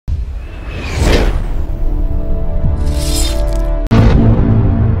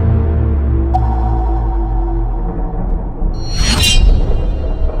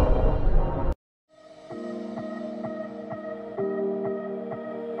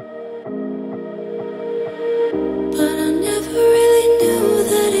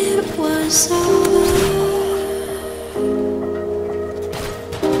was over,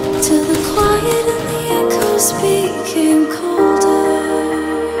 till the quiet and the echoes became colder.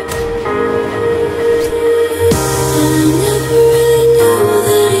 I never really knew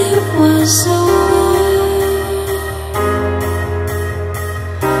that it was over,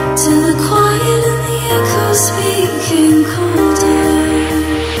 till the quiet and the echoes became colder.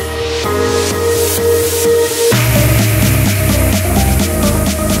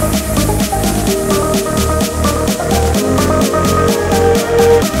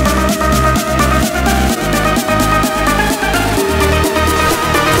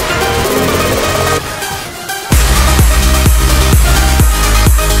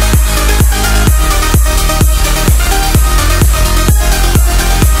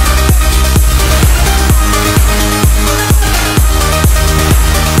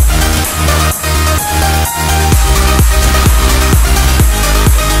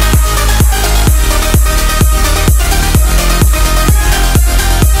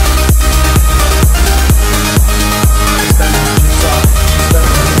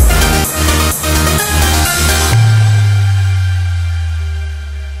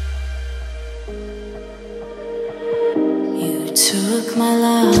 Took my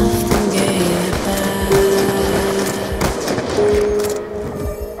love and gave it back.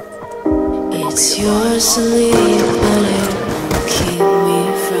 It's yours to leave, but it won't keep me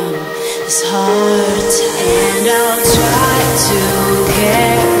from this heart. And I'll try to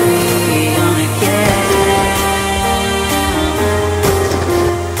carry on again,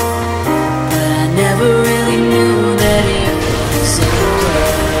 but I never really knew that it was over.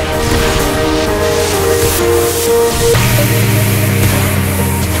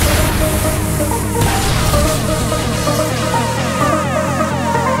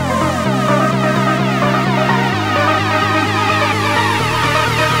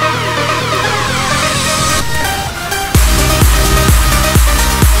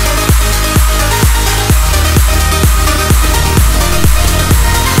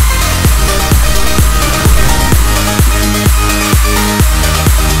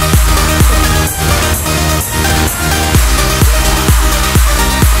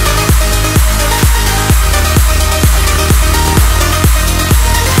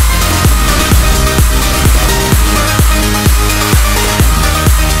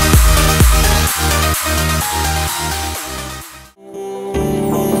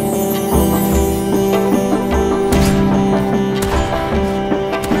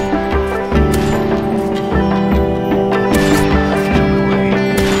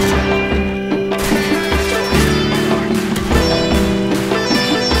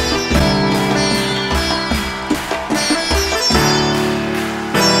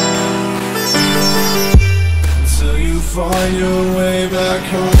 Find your way back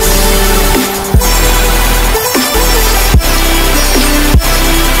home.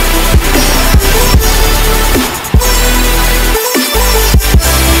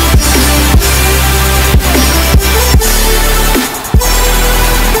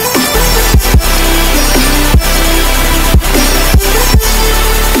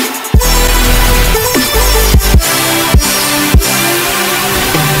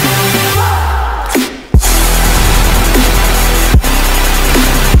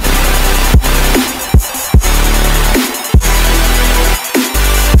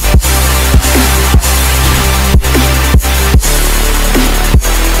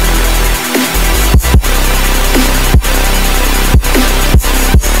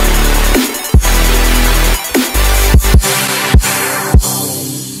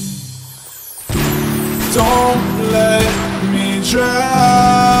 Don't let me drown.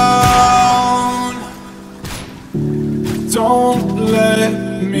 Don't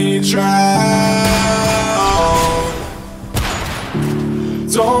let me drown.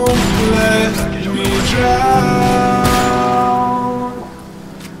 Don't let me drown.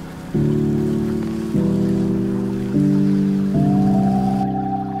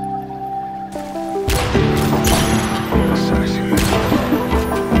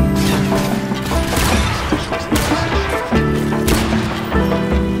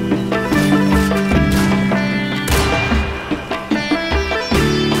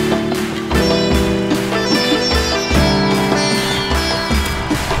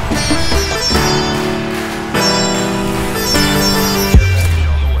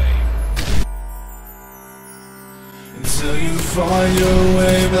 Until you find your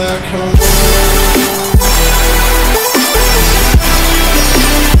way back home.